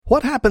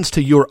What happens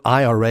to your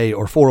IRA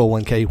or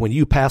 401k when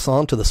you pass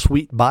on to the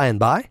sweet by and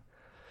by?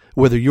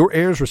 Whether your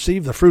heirs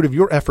receive the fruit of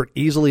your effort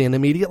easily and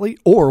immediately,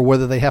 or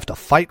whether they have to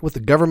fight with the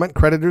government,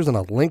 creditors, and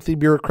a lengthy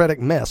bureaucratic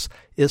mess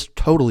is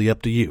totally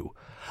up to you.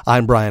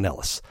 I'm Brian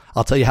Ellis.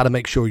 I'll tell you how to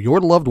make sure your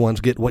loved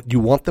ones get what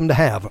you want them to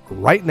have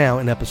right now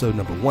in episode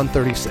number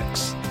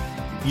 136.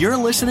 You're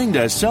listening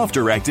to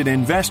Self-Directed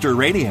Investor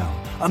Radio,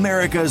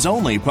 America's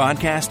only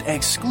podcast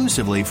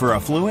exclusively for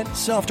affluent,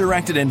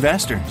 self-directed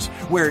investors,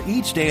 where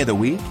each day of the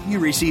week you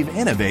receive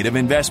innovative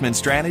investment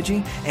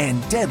strategy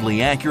and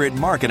deadly accurate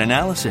market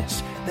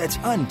analysis that's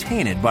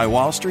untainted by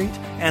Wall Street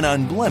and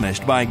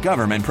unblemished by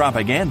government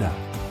propaganda,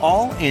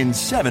 all in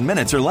 7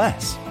 minutes or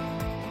less.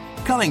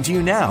 Coming to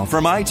you now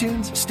from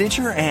iTunes,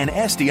 Stitcher, and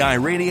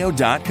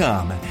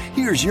SDIRadio.com,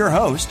 here's your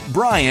host,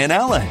 Brian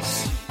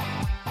Ellis.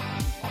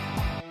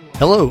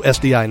 Hello,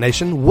 SDI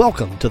Nation.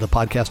 Welcome to the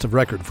podcast of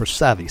record for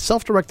savvy,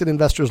 self-directed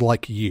investors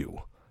like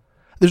you.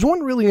 There's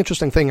one really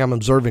interesting thing I'm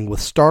observing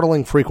with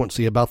startling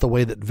frequency about the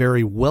way that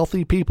very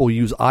wealthy people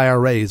use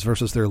IRAs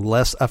versus their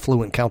less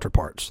affluent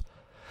counterparts.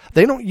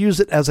 They don't use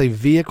it as a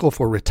vehicle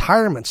for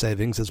retirement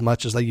savings as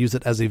much as they use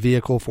it as a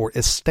vehicle for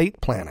estate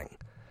planning.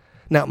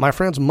 Now, my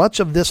friends, much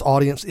of this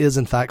audience is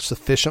in fact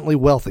sufficiently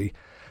wealthy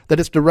that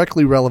it's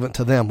directly relevant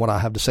to them what I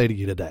have to say to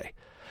you today.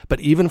 But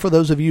even for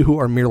those of you who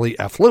are merely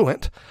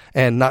affluent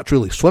and not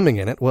truly swimming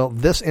in it, well,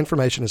 this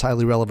information is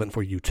highly relevant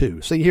for you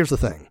too. See, here's the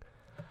thing.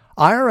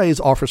 IRAs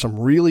offer some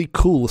really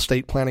cool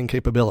estate planning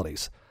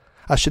capabilities.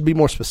 I should be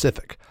more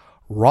specific.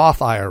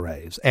 Roth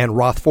IRAs and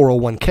Roth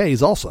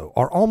 401ks also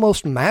are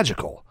almost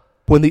magical.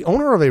 When the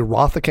owner of a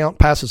Roth account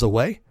passes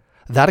away,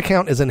 that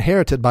account is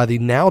inherited by the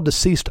now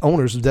deceased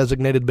owner's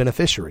designated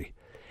beneficiary.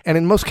 And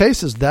in most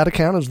cases, that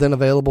account is then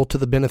available to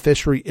the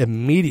beneficiary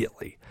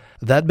immediately.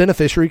 That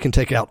beneficiary can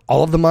take out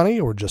all of the money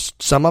or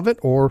just some of it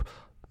or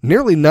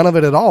nearly none of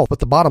it at all. But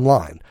the bottom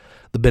line,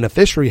 the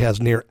beneficiary has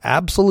near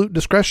absolute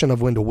discretion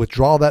of when to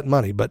withdraw that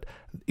money. But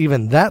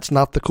even that's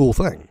not the cool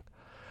thing.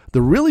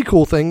 The really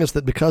cool thing is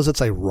that because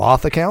it's a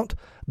Roth account,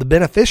 the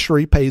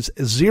beneficiary pays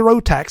zero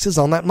taxes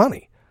on that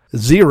money.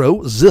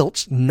 Zero,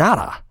 zilch,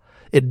 nada.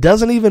 It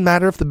doesn't even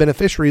matter if the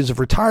beneficiary is of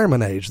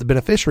retirement age. The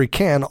beneficiary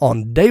can,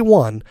 on day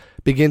one,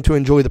 begin to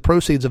enjoy the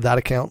proceeds of that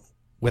account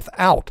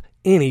without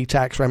any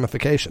tax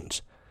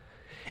ramifications.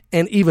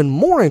 And even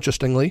more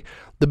interestingly,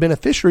 the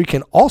beneficiary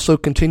can also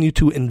continue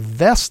to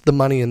invest the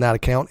money in that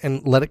account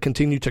and let it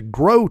continue to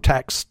grow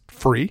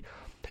tax-free,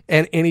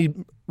 and any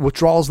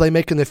withdrawals they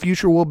make in the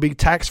future will be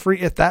tax-free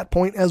at that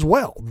point as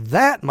well.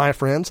 That, my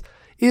friends,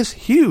 is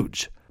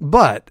huge.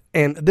 But,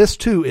 and this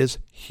too is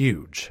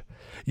huge,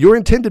 your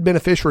intended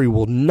beneficiary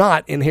will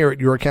not inherit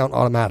your account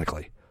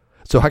automatically.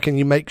 So how can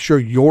you make sure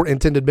your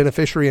intended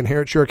beneficiary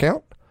inherits your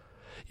account?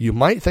 You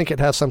might think it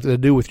has something to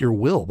do with your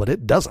will, but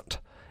it doesn't.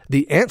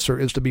 The answer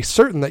is to be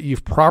certain that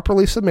you've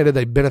properly submitted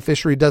a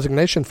beneficiary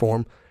designation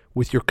form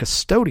with your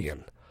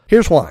custodian.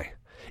 Here's why.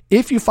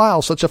 If you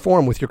file such a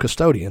form with your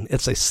custodian,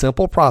 it's a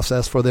simple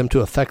process for them to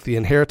affect the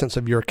inheritance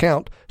of your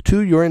account to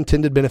your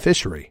intended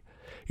beneficiary.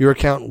 Your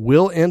account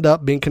will end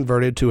up being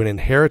converted to an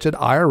inherited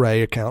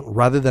IRA account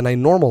rather than a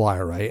normal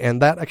IRA,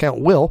 and that account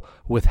will,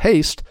 with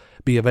haste,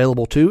 be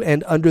available to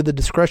and under the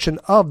discretion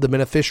of the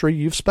beneficiary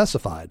you've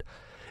specified.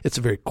 It's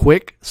a very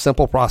quick,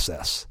 simple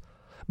process.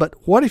 But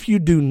what if you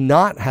do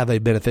not have a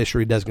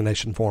beneficiary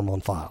designation form on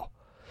file?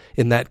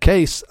 In that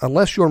case,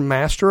 unless your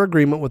master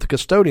agreement with the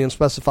custodian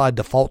specified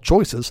default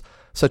choices,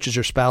 such as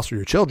your spouse or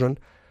your children,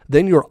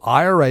 then your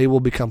IRA will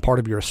become part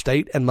of your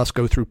estate and must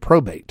go through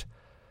probate.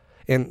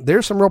 And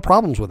there's some real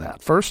problems with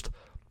that. First,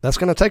 that's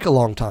going to take a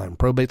long time.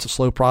 Probate's a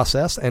slow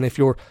process, and if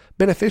your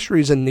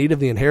beneficiary is in need of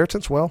the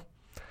inheritance, well,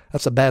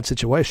 that's a bad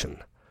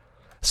situation.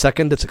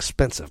 Second, it's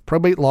expensive.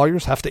 Probate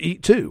lawyers have to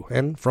eat too,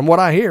 and from what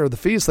I hear, the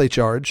fees they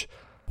charge,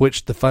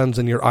 which the funds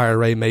in your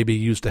IRA may be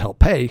used to help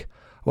pay,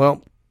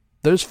 well,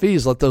 those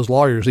fees let those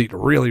lawyers eat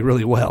really,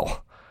 really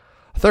well.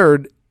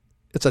 Third,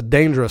 it's a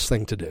dangerous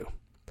thing to do.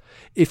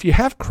 If you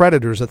have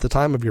creditors at the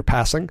time of your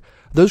passing,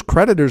 those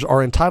creditors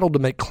are entitled to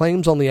make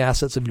claims on the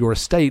assets of your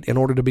estate in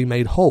order to be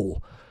made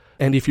whole.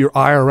 And if your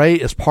IRA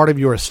is part of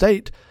your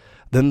estate,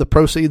 then the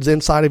proceeds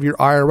inside of your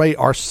IRA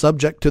are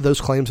subject to those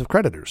claims of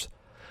creditors.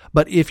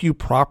 But if you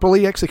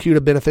properly execute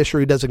a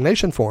beneficiary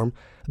designation form,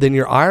 then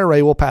your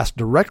IRA will pass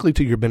directly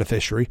to your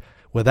beneficiary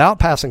without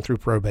passing through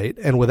probate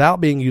and without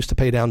being used to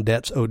pay down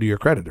debts owed to your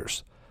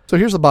creditors. So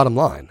here's the bottom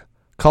line.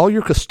 Call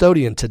your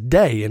custodian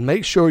today and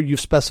make sure you've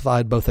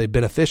specified both a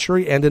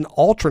beneficiary and an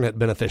alternate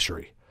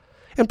beneficiary.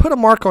 And put a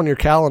mark on your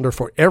calendar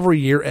for every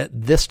year at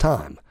this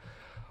time.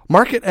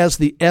 Mark it as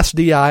the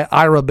SDI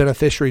IRA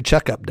Beneficiary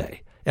Checkup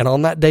Day. And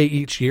on that day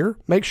each year,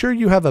 make sure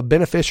you have a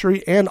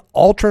beneficiary and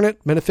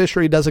alternate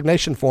beneficiary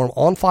designation form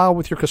on file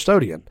with your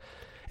custodian,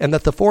 and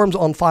that the forms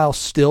on file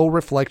still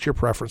reflect your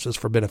preferences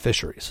for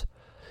beneficiaries.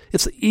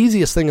 It's the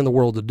easiest thing in the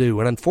world to do,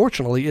 and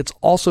unfortunately, it's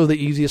also the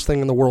easiest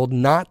thing in the world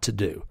not to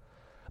do.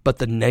 But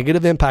the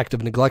negative impact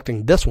of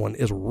neglecting this one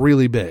is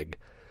really big.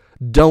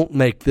 Don't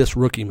make this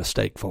rookie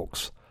mistake,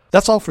 folks.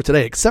 That's all for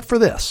today, except for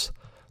this.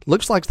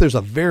 Looks like there's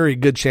a very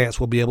good chance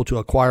we'll be able to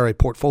acquire a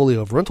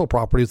portfolio of rental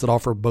properties that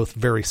offer both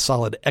very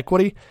solid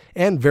equity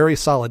and very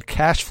solid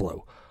cash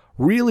flow.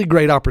 Really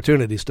great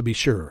opportunities, to be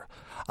sure.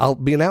 I'll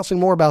be announcing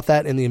more about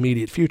that in the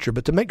immediate future,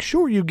 but to make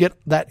sure you get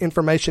that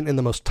information in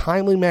the most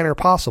timely manner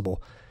possible,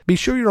 be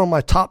sure you're on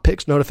my Top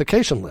Picks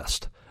notification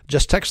list.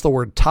 Just text the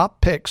word Top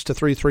Picks to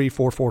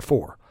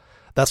 33444.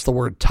 That's the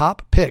word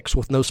Top Picks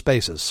with no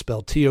spaces,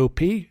 spelled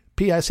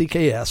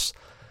TOPPICKS.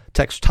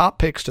 Text Top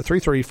Picks to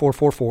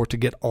 33444 to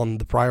get on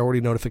the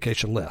priority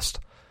notification list.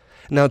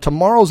 Now,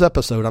 tomorrow's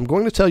episode, I'm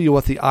going to tell you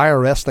what the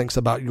IRS thinks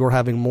about your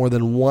having more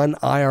than one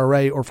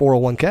IRA or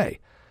 401k.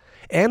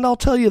 And I'll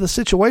tell you the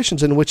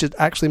situations in which it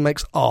actually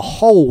makes a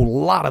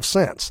whole lot of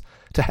sense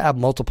to have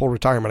multiple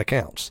retirement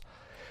accounts.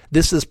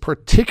 This is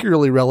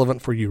particularly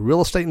relevant for you real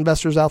estate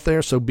investors out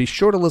there, so be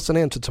sure to listen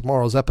in to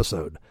tomorrow's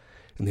episode.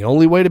 And the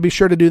only way to be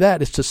sure to do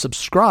that is to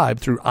subscribe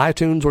through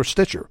iTunes or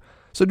Stitcher.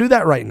 So do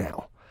that right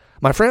now.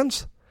 My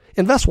friends,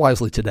 invest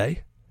wisely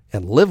today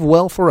and live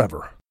well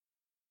forever.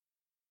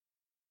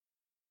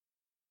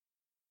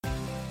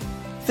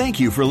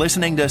 Thank you for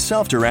listening to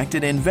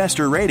Self-Directed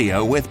Investor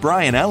Radio with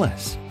Brian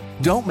Ellis.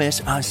 Don't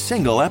miss a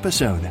single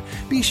episode.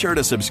 Be sure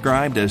to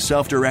subscribe to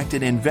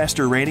Self-Directed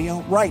Investor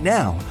Radio right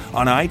now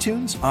on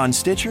iTunes, on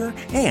Stitcher,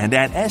 and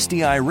at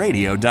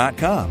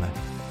SDIRadio.com.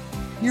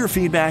 Your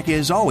feedback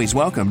is always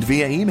welcomed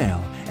via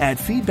email at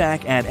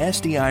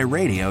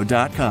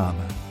feedback@SDIRadio.com.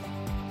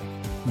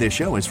 This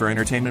show is for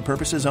entertainment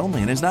purposes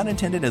only and is not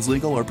intended as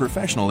legal or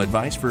professional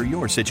advice for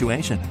your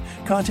situation.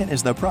 Content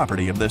is the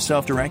property of the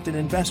Self-Directed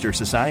Investor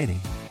Society.